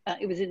way,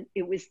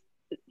 it was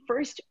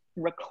first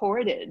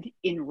recorded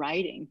in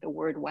writing, the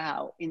word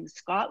wow, in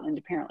Scotland,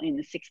 apparently in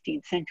the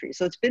 16th century.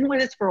 So it's been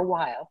with us for a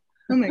while.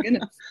 Oh my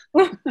goodness.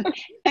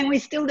 And we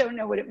still don't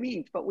know what it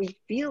means, but we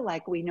feel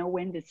like we know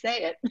when to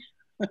say it.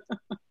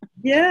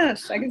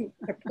 Yes, I can,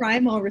 a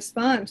primal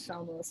response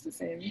almost, it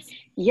seems.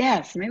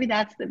 Yes, maybe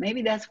that's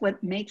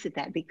what makes it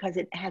that, because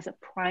it has a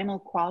primal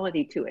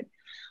quality to it.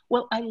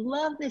 Well, I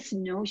love this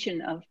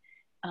notion of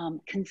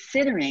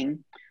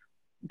considering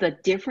the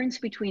difference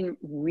between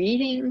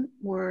reading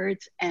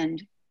words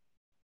and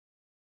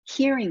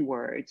hearing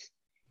words,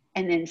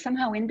 and then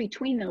somehow in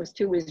between those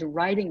two is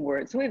writing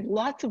words. So we have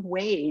lots of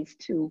ways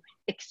to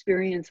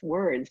experience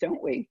words,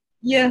 don't we?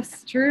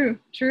 Yes, true.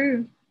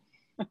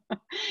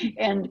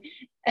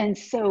 And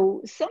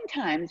so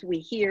sometimes we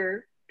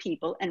hear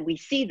people and we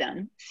see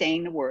them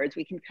saying the words.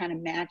 We can kind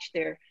of match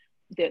the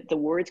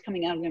words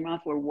coming out of their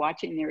mouth. We're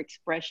watching their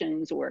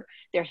expressions or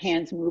their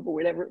hands move or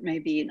whatever it may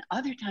be. And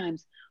other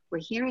times we're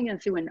hearing them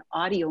through an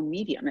audio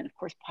medium. And of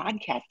course,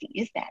 podcasting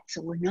is that.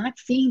 So we're not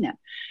seeing them.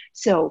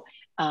 So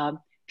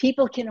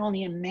people can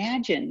only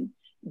imagine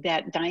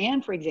that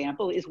Diane, for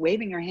example, is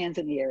waving her hands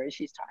in the air as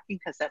she's talking,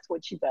 because that's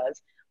what she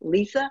does.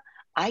 Lisa,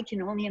 I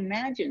can only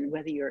imagine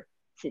whether you're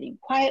sitting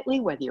quietly,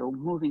 whether you're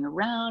moving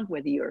around,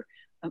 whether you're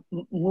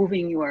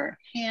moving your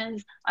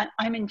hands.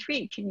 I'm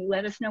intrigued. Can you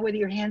let us know whether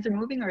your hands are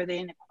moving, or are they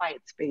in a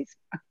quiet space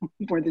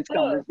for this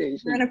conversation?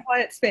 We're in a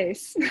quiet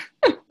space.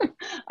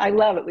 I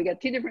love it. We got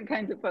two different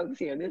kinds of folks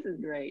here. This is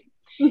great.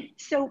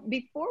 So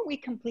before we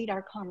complete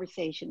our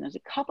conversation, there's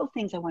a couple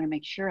things I want to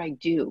make sure I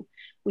do,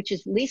 which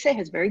is Lisa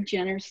has very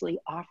generously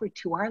offered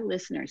to our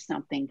listeners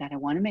something that I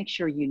want to make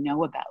sure you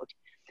know about.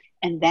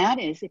 And that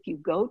is, if you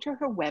go to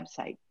her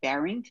website,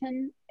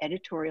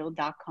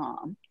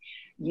 barringtoneditorial.com,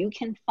 you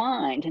can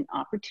find an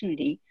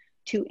opportunity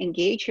to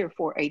engage her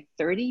for a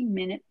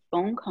 30-minute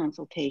phone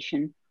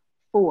consultation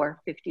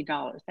for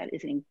 $50. That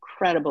is an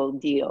incredible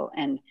deal.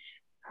 And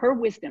her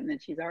wisdom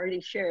that she's already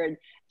shared,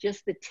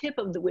 just the tip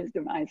of the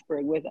wisdom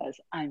iceberg with us,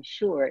 I'm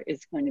sure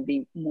is going to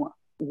be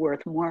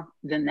worth more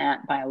than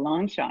that by a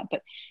long shot.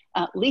 But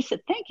Lisa,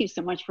 thank you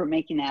so much for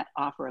making that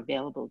offer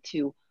available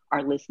to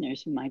our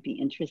listeners who might be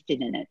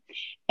interested in it.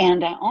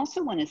 And I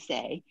also want to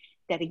say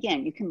that,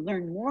 again, you can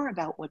learn more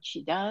about what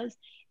she does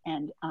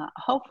and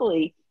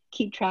hopefully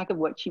keep track of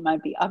what she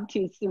might be up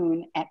to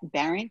soon at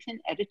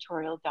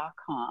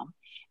barringtoneditorial.com.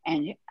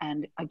 And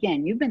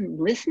again, you've been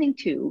listening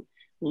to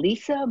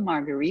Lisa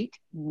Marguerite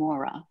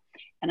Mora,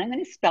 and I'm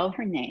going to spell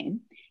her name.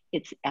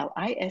 It's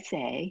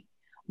Lisa.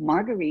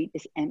 Marguerite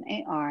is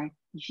Marguerite,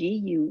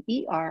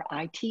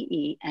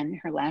 and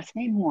her last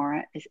name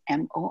Mora is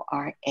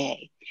Mora.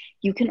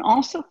 You can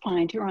also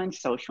find her on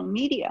social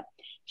media.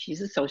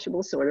 She's a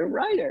sociable sort of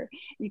writer.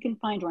 You can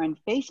find her on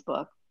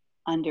Facebook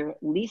under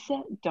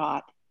lisa.m.mora,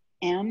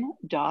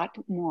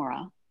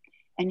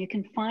 and you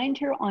can find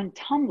her on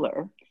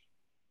Tumblr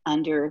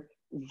under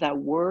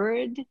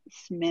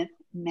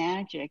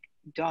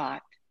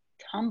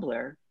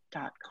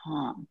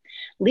thewordsmithmagic.tumblr.com.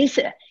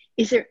 Lisa,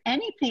 is there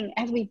anything,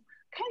 as we've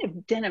kind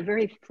of done a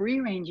very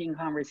free-ranging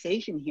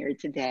conversation here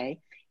today,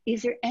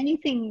 is there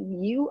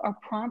anything you are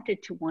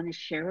prompted to want to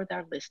share with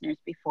our listeners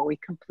before we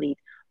complete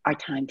our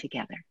time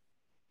together?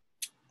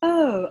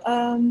 Oh,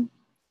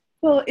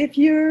 well, if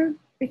you're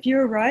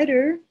a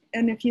writer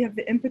and if you have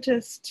the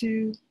impetus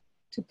to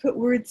put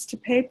words to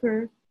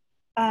paper,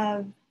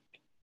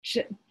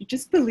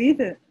 just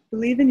believe it.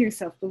 Believe in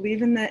yourself.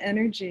 Believe in that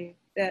energy.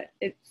 That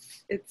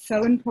it's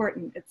so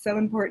important. It's so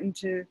important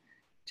to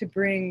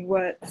bring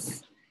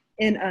what's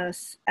in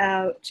us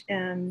out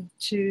and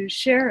to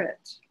share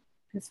it,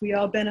 because we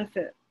all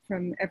benefit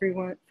from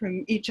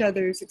each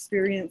other's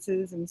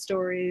experiences and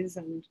stories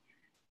and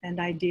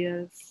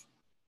ideas.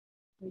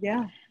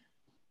 Yeah.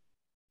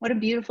 What a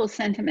beautiful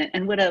sentiment,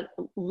 and what a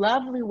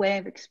lovely way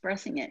of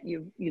expressing it.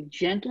 You've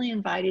gently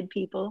invited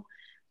people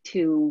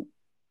to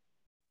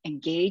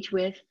engage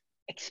with,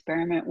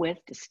 experiment with,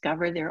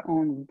 discover their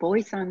own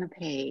voice on the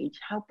page.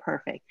 How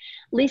perfect.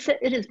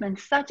 Lisa, it has been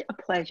such a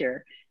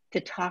pleasure to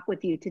talk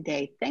with you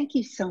today. Thank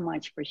you so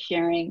much for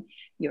sharing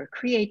your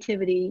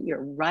creativity,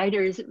 your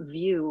writer's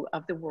view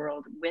of the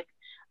world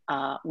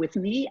with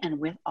me and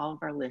with all of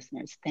our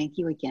listeners. Thank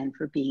you again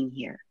for being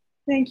here.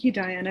 Thank you,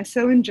 Diane. I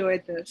so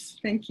enjoyed this.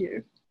 Thank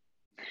you.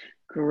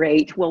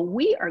 Great. Well,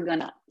 we are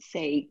going to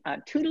say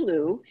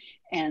toodaloo,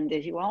 and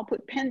as you all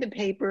put pen to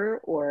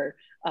paper or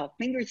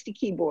fingers to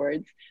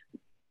keyboards,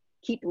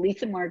 keep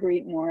Lisa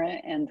Marguerite Mora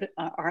and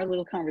our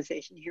little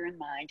conversation here in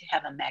mind to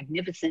have a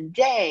magnificent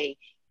day,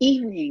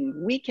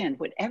 evening, weekend,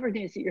 whatever it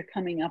is that you're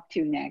coming up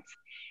to next.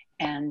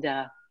 And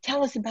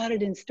tell us about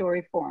it in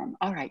story form.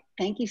 All right.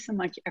 Thank you so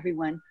much,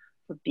 everyone,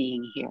 for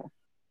being here.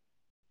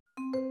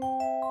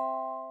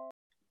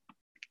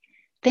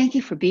 Thank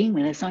you for being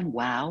with us on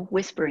Wow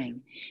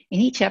Whispering. In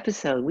each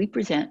episode, we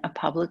present a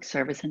public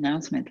service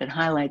announcement that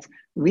highlights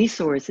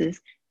resources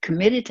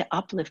committed to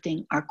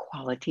uplifting our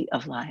quality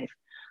of life.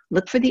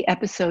 Look for the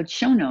episode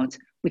show notes,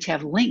 which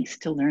have links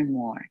to learn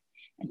more.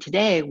 And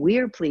today, we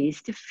are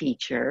pleased to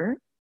feature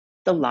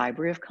the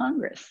Library of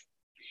Congress.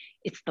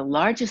 It's the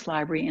largest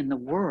library in the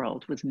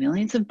world with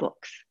millions of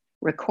books,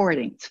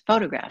 recordings,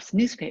 photographs,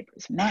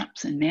 newspapers,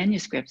 maps, and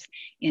manuscripts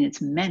in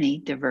its many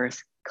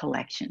diverse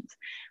collections.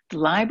 The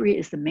library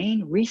is the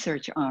main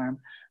research arm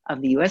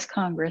of the U.S.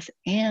 Congress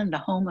and the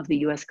home of the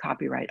U.S.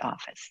 Copyright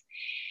Office.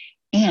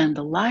 And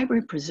the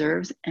library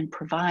preserves and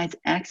provides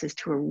access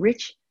to a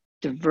rich,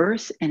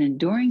 diverse, and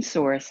enduring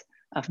source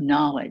of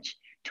knowledge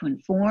to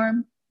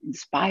inform,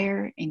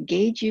 inspire,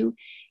 engage you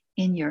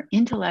in your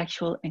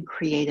intellectual and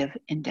creative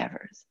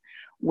endeavors.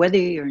 Whether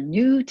you're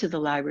new to the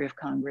Library of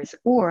Congress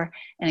or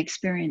an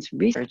experienced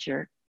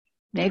researcher,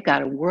 they've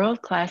got a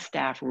world-class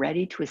staff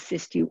ready to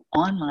assist you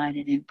online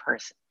and in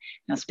person.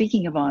 Now,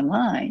 speaking of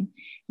online,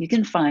 you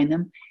can find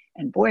them,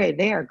 and boy,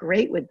 they are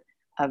great with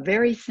a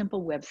very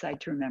simple website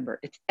to remember.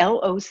 It's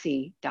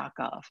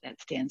loc.gov. That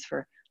stands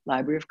for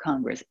Library of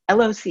Congress,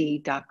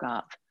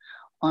 loc.gov.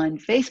 On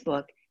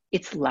Facebook,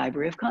 it's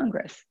Library of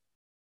Congress.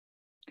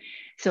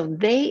 So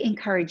they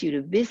encourage you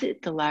to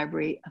visit the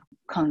Library of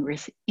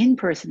Congress in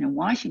person in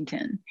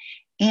Washington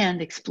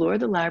and explore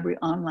the library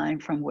online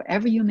from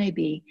wherever you may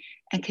be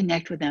and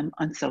connect with them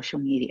on social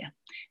media.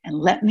 And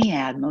let me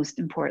add, most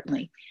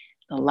importantly,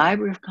 the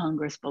Library of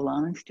Congress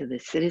belongs to the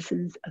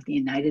citizens of the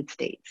United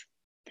States.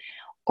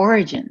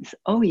 Origins,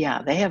 oh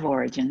yeah, they have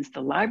origins.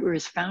 The library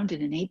was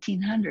founded in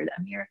 1800,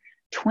 a mere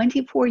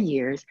 24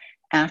 years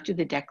after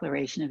the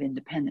Declaration of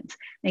Independence,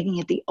 making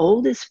it the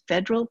oldest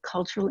federal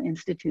cultural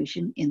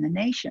institution in the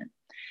nation.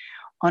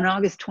 On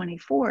August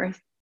 24th,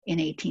 in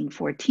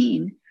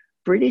 1814,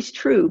 British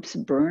troops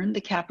burned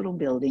the Capitol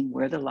building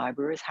where the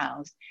library is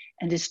housed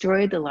and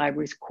destroyed the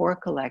library's core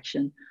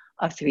collection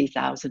of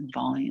 3,000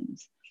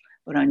 volumes.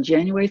 But on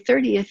January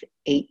 30th,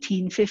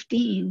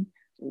 1815,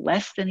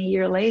 less than a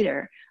year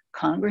later,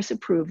 Congress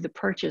approved the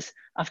purchase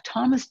of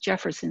Thomas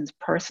Jefferson's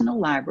personal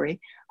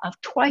library of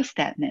twice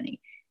that many,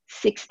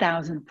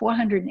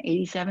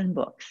 6,487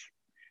 books,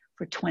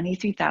 for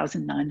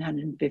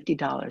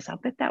 $23,950. I'll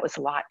bet that was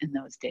a lot in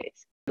those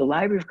days. The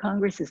Library of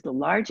Congress is the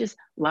largest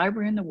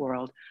library in the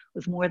world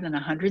with more than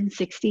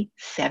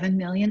 167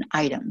 million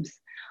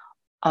items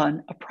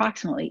on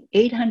approximately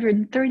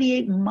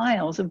 838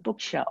 miles of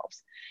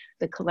bookshelves.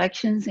 The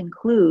collections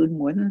include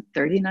more than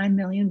 39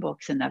 million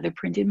books and other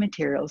printed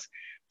materials,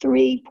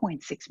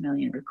 3.6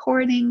 million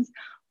recordings,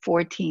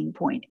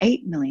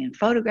 14.8 million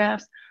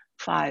photographs,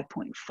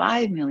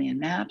 5.5 million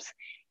maps,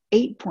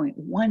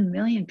 8.1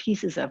 million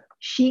pieces of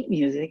sheet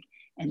music,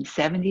 and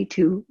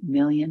 72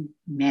 million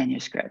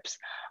manuscripts.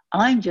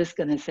 I'm just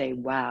going to say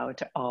wow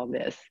to all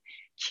this.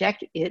 Check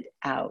it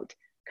out.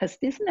 Because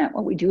isn't that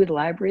what we do with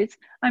libraries?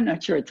 I'm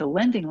not sure it's a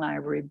lending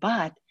library,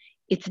 but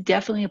it's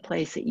definitely a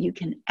place that you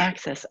can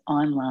access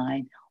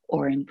online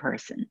or in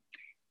person.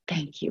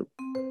 Thank you.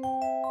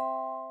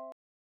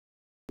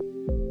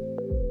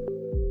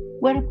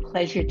 What a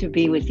pleasure to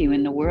be with you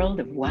in the world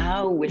of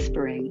Wow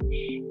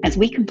Whispering. As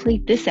we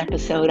complete this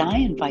episode, I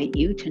invite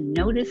you to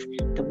notice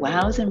the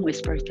wows and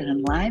whispers that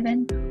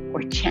enliven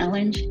or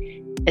challenge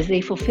as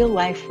they fulfill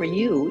life for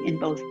you in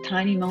both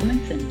tiny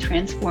moments and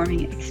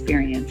transforming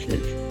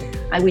experiences.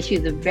 I wish you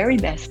the very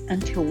best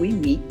until we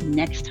meet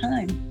next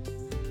time.